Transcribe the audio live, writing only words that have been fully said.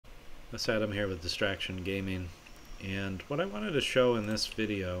This Adam here with Distraction Gaming, and what I wanted to show in this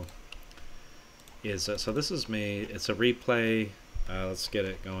video is so this is me. It's a replay. Let's get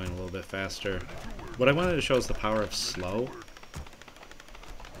it going a little bit faster. What I wanted to show is the power of slow.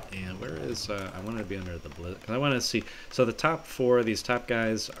 And where is I wanted to be under the blue because I want to see. So the top four, these top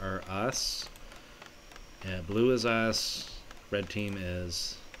guys are us. Blue is us. Red team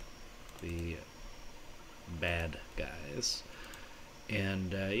is the bad guys.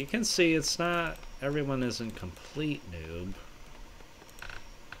 And you can see it's not, everyone isn't complete noob.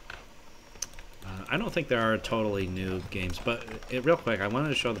 I don't think there are totally noob games, but real quick, I wanted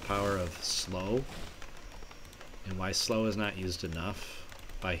to show the power of slow and why slow is not used enough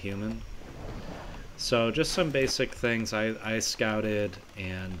by human. So just some basic things. I scouted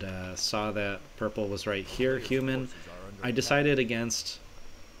and saw that purple was right here, human. I decided against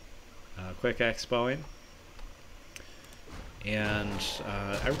quick expoing. And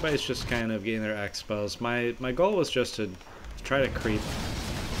everybody's just kind of getting their expos. My goal was just to try to creep,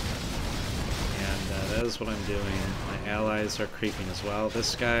 and that is what I'm doing. My allies are creeping as well.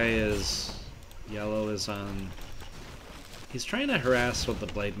 This guy is yellow is on. He's trying to harass with the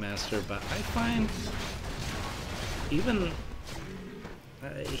Blade Master, but I find even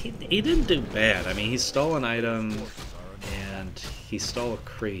he didn't do bad. I mean, he stole an item and he stole a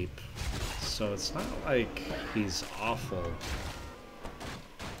creep. So it's not like he's awful.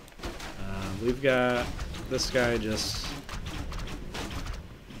 We've got this guy just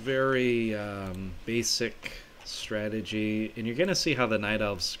very basic strategy, and you're gonna see how the Night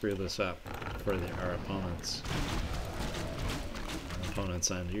Elves screw this up for our opponents.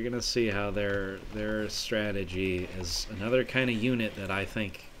 End. You're gonna see how their strategy is another kind of unit that I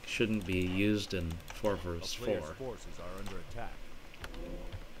think shouldn't be used in 4 vs 4.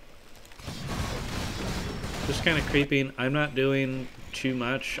 Just kind of creeping. I'm not doing too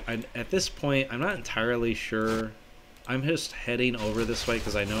much. At this point, I'm not entirely sure. I'm just heading over this way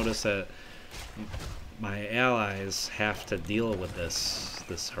because I noticed that my allies have to deal with this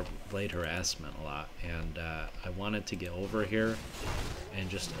blade harassment a lot, and I wanted to get over here and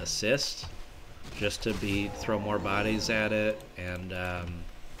just assist, just to throw more bodies at it and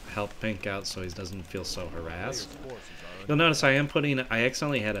help Pink out so he doesn't feel so harassed. You'll notice I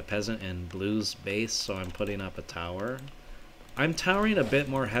accidentally had a peasant in Blue's base, so I'm putting up a tower. I'm towering a bit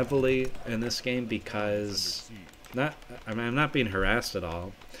more heavily in this game because I'm not being harassed at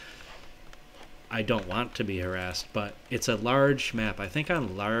all. I don't want to be harassed, but it's a large map. I think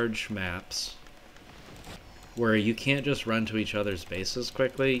on large maps where you can't just run to each other's bases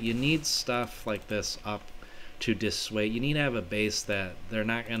quickly, you need stuff like this up to dissuade. You need to have a base that they're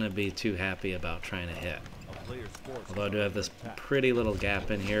not going to be too happy about trying to hit. Although I do have this pretty little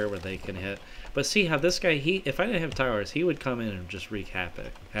gap in here where they can hit. But see how this guy, if I didn't have towers, he would come in and just wreak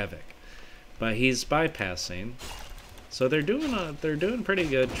havoc. But he's bypassing. So they're doing pretty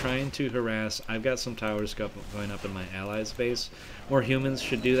good trying to harass. I've got some towers going up in my allies' base. More humans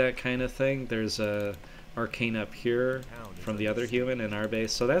should do that kind of thing. There's a arcane up here from the other human in our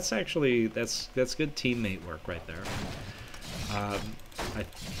base. So that's actually that's good teammate work right there.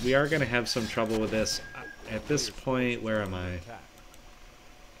 We are going to have some trouble with this. At this point, where am I?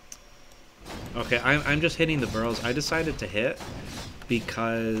 Okay, I'm just hitting the burrows. I decided to hit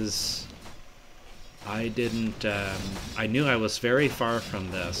because I didn't, I knew I was very far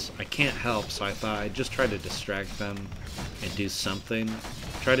from this. I can't help, so I thought I'd just try to distract them and do something.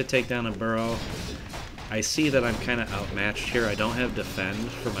 Try to take down a burrow. I see that I'm kind of outmatched here. I don't have defend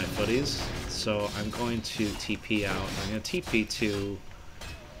for my footies, so I'm going to TP out. I'm going to TP to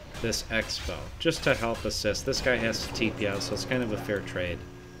this expo just to help assist. This guy has to TP out, so it's kind of a fair trade.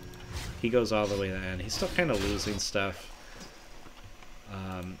 He goes all the way to the end. He's still kind of losing stuff.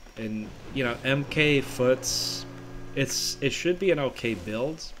 And you know, MK foots, it should be an okay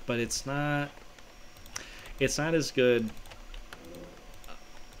build, but it's not as good.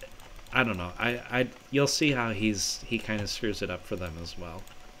 I don't know. You'll see how he kind of screws it up for them as well.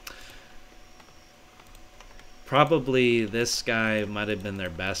 Probably this guy might have been their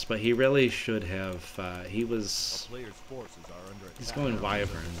best, but he really should have. He's going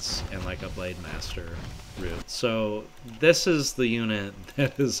Wyverns and like a Blade Master route. So this is the unit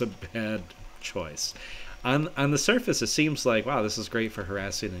that is a bad choice. On the surface, it seems like, wow, this is great for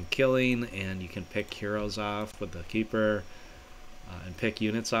harassing and killing, and you can pick heroes off with the Keeper and pick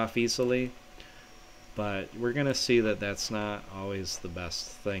units off easily. But we're going to see that that's not always the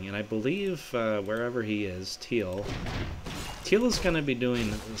best thing. And I believe wherever he is, Teal is going to be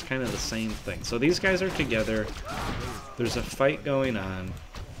doing kind of the same thing. So these guys are together. There's a fight going on.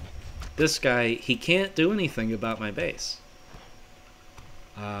 This guy, he can't do anything about my base.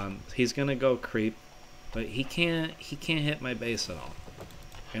 He's gonna go creep, but he can't hit my base at all.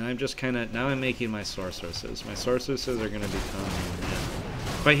 And I'm just kind of, now I'm making my sorceresses. My sorceresses are gonna become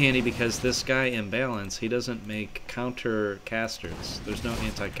quite handy because this guy in balance, he doesn't make counter casters. There's no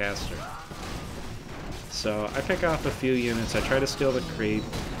anti-caster. So I pick off a few units. I try to steal the creep.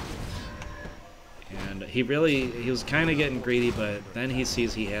 And he was kind of getting greedy, but then he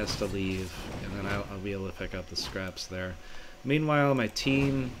sees he has to leave, and then I'll be able to pick up the scraps there. Meanwhile, my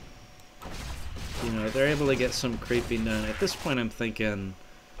team, you know, they're able to get some creeping done. At this point, I'm thinking,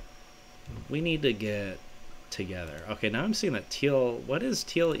 we need to get together. Okay, now I'm seeing that Teal, what is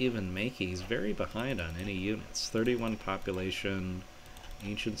Teal even making? He's very behind on any units. 31 population,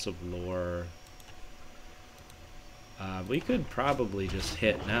 Ancients of Lore. We could probably just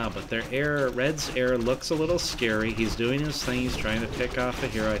hit now, but their Red's air looks a little scary. He's doing his thing. He's trying to pick off a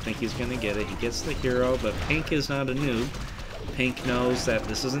hero. I think he's going to get it. He gets the hero, but Pink is not a noob. Pink knows that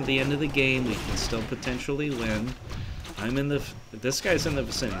this isn't the end of the game. We can still potentially win. This guy's in the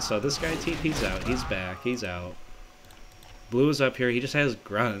vicinity, so this guy TP's out. He's back. He's out. Blue is up here. He just has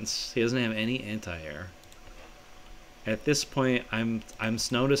grunts. He doesn't have any anti-air. At this point, I'm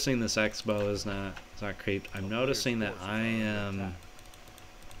noticing this X-bow is not creeped. I'm noticing that I'm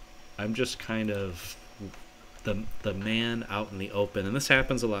just kind of the man out in the open, and this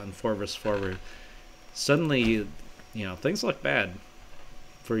happens a lot in 4 vs 4. Suddenly, you know, things look bad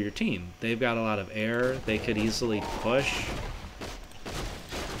for your team. They've got a lot of air. They could easily push.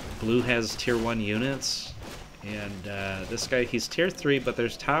 Blue has tier 1 units, and this guy, he's tier 3, but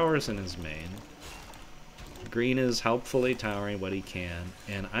there's towers in his main. Green is helpfully towering what he can,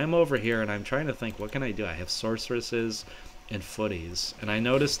 and I'm over here and I'm trying to think, what can I do? I have sorceresses and footies, and I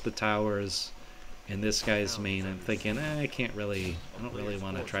noticed the towers in this guy's main. I'm thinking, I don't really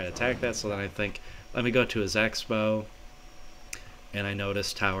want to try to attack that, so then I think, let me go to his X-bow, and I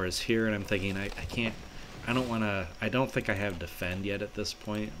notice towers here, and I'm thinking, I don't think I have defend yet at this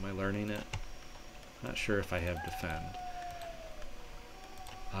point. Am I learning it? Not sure if I have defend.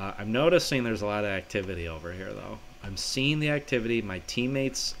 I'm noticing there's a lot of activity over here, though. I'm seeing the activity. My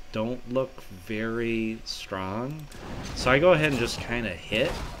teammates don't look very strong. So I go ahead and just kind of hit.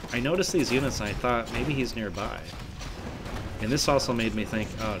 I noticed these units, and I thought maybe he's nearby. And this also made me think,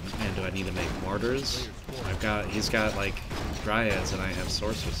 oh, man, do I need to make mortars? He's got, like, dryads, and I have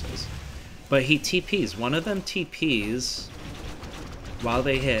sorceresses. But he TPs. One of them TPs while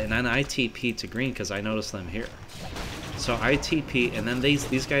they hit, and then I TP to green because I noticed them here. So I TP, and then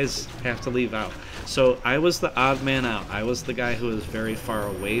these guys have to leave out. So I was the odd man out. I was the guy who was very far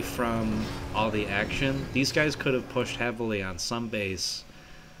away from all the action. These guys could have pushed heavily on some base,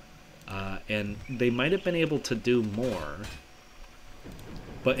 and they might have been able to do more.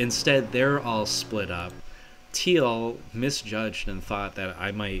 But instead, they're all split up. Teal misjudged and thought that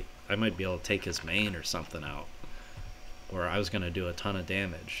I might be able to take his main or something out, or I was going to do a ton of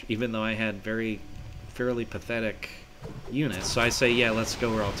damage, even though I had fairly pathetic units. So I say, yeah, let's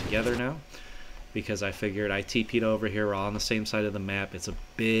go, we're all together now, because I figured I TP'd over here, we're all on the same side of the map. It's a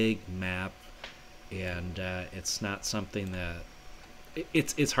big map, and it's not something that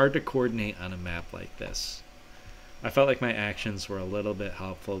it's hard to coordinate on a map like this. I felt like my actions were a little bit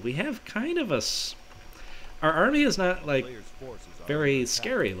helpful. We have kind of our army is not like very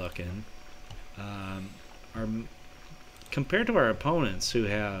scary looking, compared to our opponents who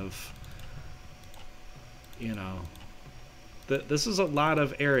have, you know, this is a lot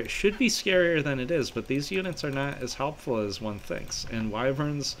of air. It should be scarier than it is, but these units are not as helpful as one thinks. And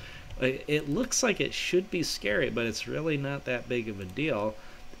wyverns, it looks like it should be scary, but it's really not that big of a deal.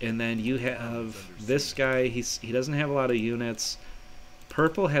 And then you have this guy, he doesn't have a lot of units.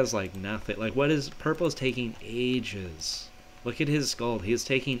 Purple has like nothing. Like, purple is taking ages. Look at his gold. He is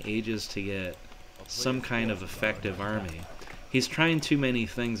taking ages to get some kind of effective army. He's trying too many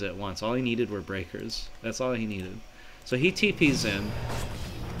things at once. All he needed were breakers. That's all he needed. So he TP's in.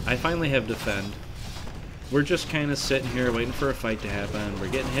 I finally have defend. We're just kind of sitting here waiting for a fight to happen.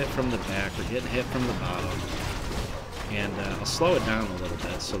 We're getting hit from the back. We're getting hit from the bottom. And I'll slow it down a little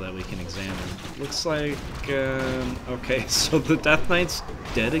bit so that we can examine. Looks like, okay, so the Death Knight's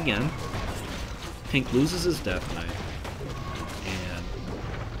dead again. Pink loses his Death Knight.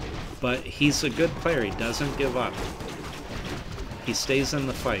 But he's a good player. He doesn't give up. He stays in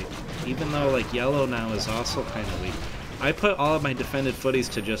the fight. Even though, like, yellow now is also kind of weak. I put all of my defended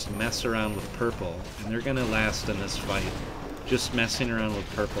footies to just mess around with purple, and they're going to last in this fight. Just messing around with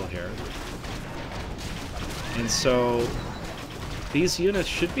purple here. And so these units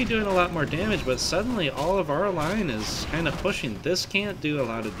should be doing a lot more damage, but suddenly all of our line is kind of pushing. This can't do a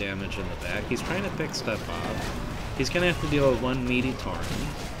lot of damage in the back. He's trying to pick stuff off. he's going to have to deal with one meaty Tauren.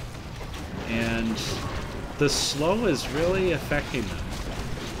 And the slow is really affecting them.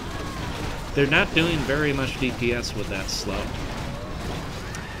 They're not doing very much DPS with that slow.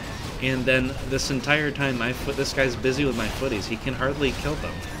 And then this entire time, this guy's busy with my footies. He can hardly kill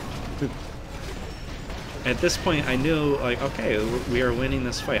them. At this point, I knew, like, okay, we are winning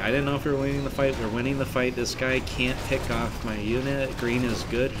this fight. I didn't know if we were winning the fight. We're winning the fight. This guy can't pick off my unit. Green is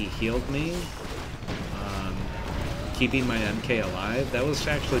good. He healed me. Keeping my MK alive. That was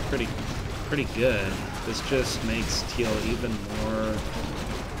actually pretty good. This just makes teal even more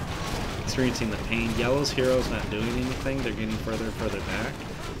experiencing the pain. Yellow's hero's not doing anything. They're getting further and further back.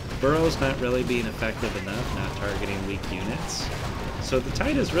 Burrow's not really being effective enough, not targeting weak units. So the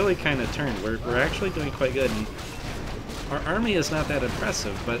tide has really kind of turned. We're actually doing quite good. And our army is not that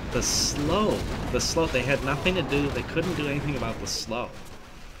impressive, but the slow, they had nothing to do, they couldn't do anything about the slow.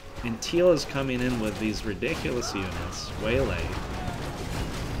 And teal is coming in with these ridiculous units, way late.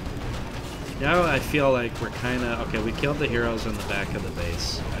 Now I feel like we're kind of, okay, we killed the heroes in the back of the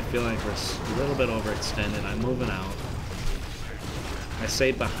base. I feel like we're a little bit overextended. I'm moving out. I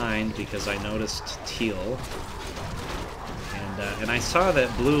stayed behind because I noticed teal. And I saw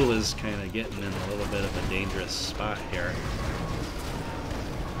that blue was kind of getting in a little bit of a dangerous spot here.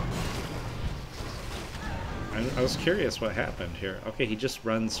 I was curious what happened here. Okay, he just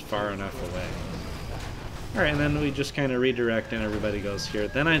runs far enough away. Alright, and then we just kind of redirect and everybody goes here.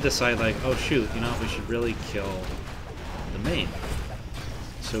 Then I decide, like, oh shoot, you know, we should really kill the main.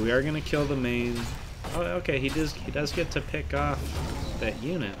 So we are going to kill the main. Oh, okay, he does get to pick off that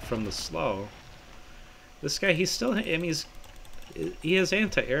unit from the slow. This guy, he's still, I mean, he has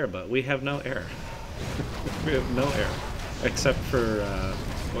anti-air, but we have no air. We have no air, except for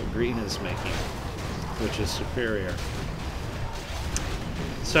what green is making, which is superior.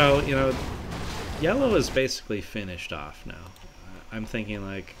 So, you know, yellow is basically finished off now. I'm thinking,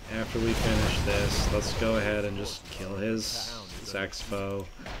 like, after we finish this, let's go ahead and just kill his expo.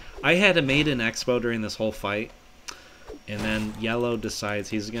 I had made an expo during this whole fight, and then yellow decides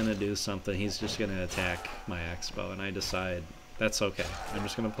he's going to do something. He's just going to attack my expo, and I decide that's okay. I'm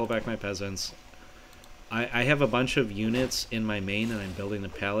just going to pull back my peasants. I have a bunch of units in my main, and I'm building a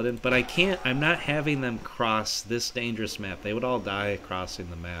paladin, but I'm not having them cross this dangerous map. They would all die crossing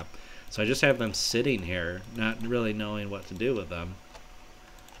the map. So I just have them sitting here, not really knowing what to do with them.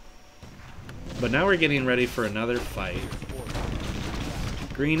 But now we're getting ready for another fight.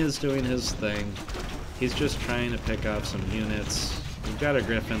 Green is doing his thing. He's just trying to pick up some units. We've got a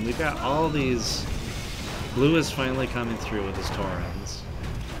Griffin. We've got all these. Blue is finally coming through with his Taurens.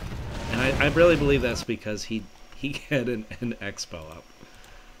 And I really believe that's because he had an expo up.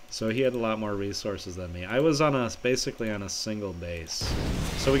 So he had a lot more resources than me. I was on basically on a single base.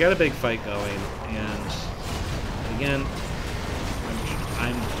 So we got a big fight going, and again,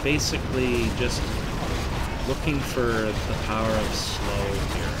 I'm basically just looking for the power of slow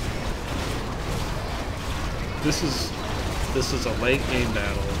here. This is a late game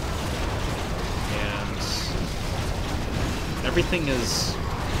battle, and everything is,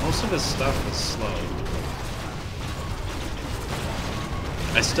 most of his stuff is slow.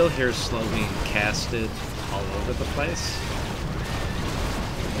 I still hear slow being casted all over the place.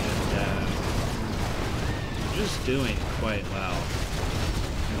 And we're just doing quite well.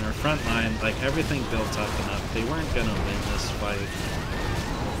 And our front line, like, everything built up enough. They weren't going to win this fight.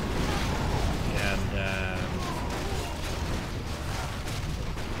 And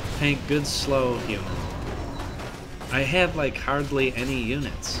Hank, good slow human. I had, like, hardly any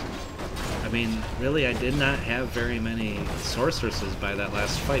units. I mean, really, I did not have very many sorceresses by that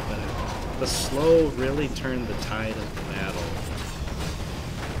last fight, but the slow really turned the tide of the battle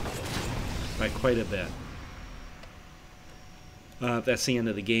by quite a bit. That's the end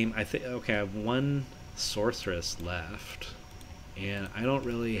of the game. Okay, I have one sorceress left, and I don't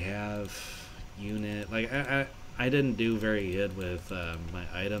really have unit. Like, I didn't do very good with my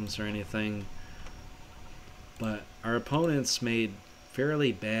items or anything, but our opponents made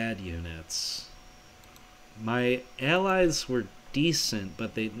fairly bad units. My allies were decent,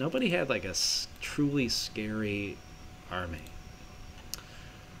 but nobody had like a truly scary army.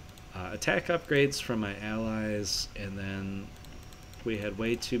 Attack upgrades from my allies, and then we had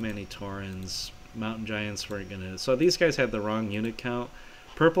way too many Taurens. Mountain Giants weren't gonna... So these guys had the wrong unit count.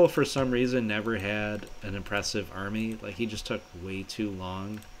 Purple, for some reason, never had an impressive army. Like, he just took way too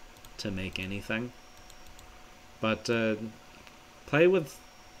long to make anything. But, play with...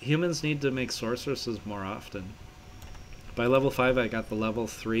 Humans need to make sorceresses more often. By level 5, I got the level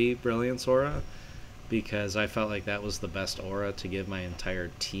 3 Brilliance Aura, because I felt like that was the best aura to give my entire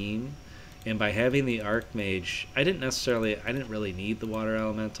team. And by having the Archmage, I didn't really need the water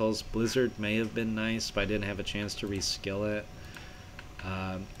elementals. Blizzard may have been nice, but I didn't have a chance to reskill it.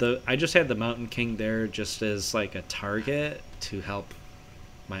 I just had the Mountain King there just as like a target to help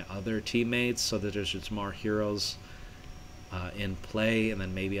my other teammates, so that there's just more heroes in play, and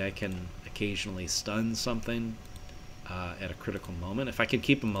then maybe I can occasionally stun something at a critical moment if I can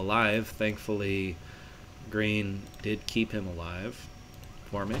keep him alive. Thankfully, Green did keep him alive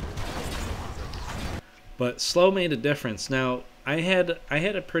for me. But slow made a difference. Now, I had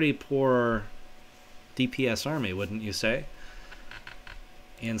a pretty poor DPS army, wouldn't you say?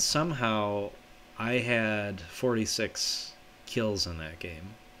 And somehow I had 46 kills in that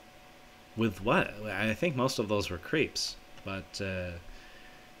game. With what? I think most of those were creeps. But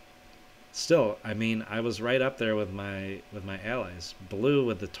still, I mean, I was right up there with my allies. Blue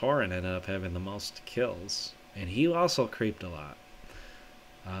with the Tauren ended up having the most kills, and he also creeped a lot.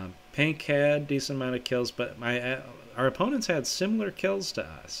 Pink had decent amount of kills, but our opponents had similar kills to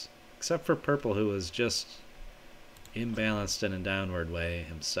us, except for Purple, who was just imbalanced in a downward way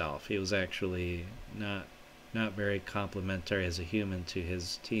himself. He was actually not very complimentary as a human to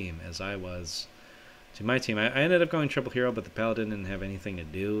his team as I was to my team. I ended up going triple hero, but the Paladin didn't have anything to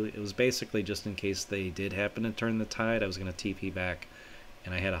do. It was basically just in case they did happen to turn the tide, I was going to TP back,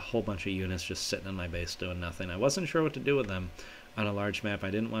 and I had a whole bunch of units just sitting on my base doing nothing. I wasn't sure what to do with them on a large map.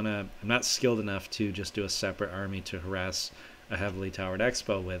 I'm not skilled enough to just do a separate army to harass a heavily towered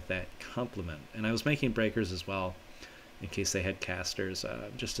expo with that complement. And I was making breakers as well, in case they had casters,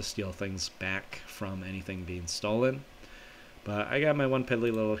 just to steal things back from anything being stolen. But I got my one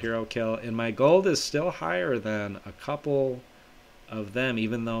piddly little hero kill, and my gold is still higher than a couple of them,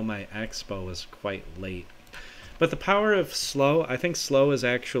 even though my expo was quite late. But the power of slow, I think slow is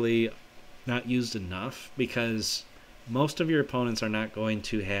actually not used enough, because most of your opponents are not going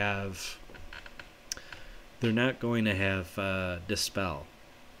to have, Dispel.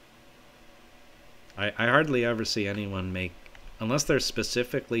 I hardly ever see anyone make, unless they're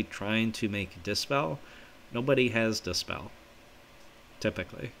specifically trying to make Dispel, nobody has Dispel,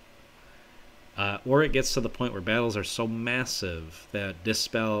 typically. Or it gets to the point where battles are so massive that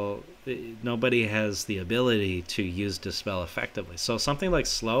Dispel, nobody has the ability to use Dispel effectively. So something like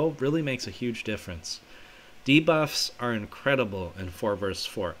slow really makes a huge difference. Debuffs are incredible in 4 vs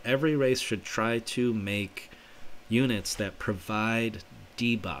 4. Every race should try to make units that provide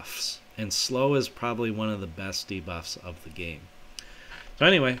debuffs, and slow is probably one of the best debuffs of the game. So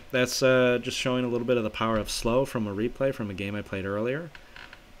anyway, that's just showing a little bit of the power of slow from a replay from a game I played earlier.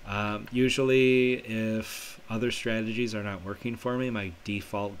 Usually, if other strategies are not working for me, my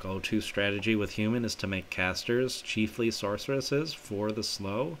default go-to strategy with human is to make casters, chiefly sorceresses, for the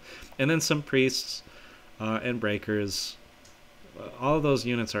slow, and then some priests and breakers. All of those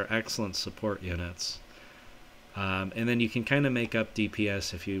units are excellent support units. And then you can kind of make up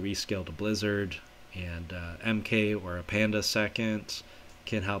DPS if you reskill to Blizzard, and MK or a Panda second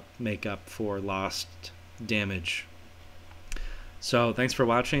can help make up for lost damage. So thanks for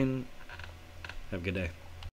watching. Have a good day.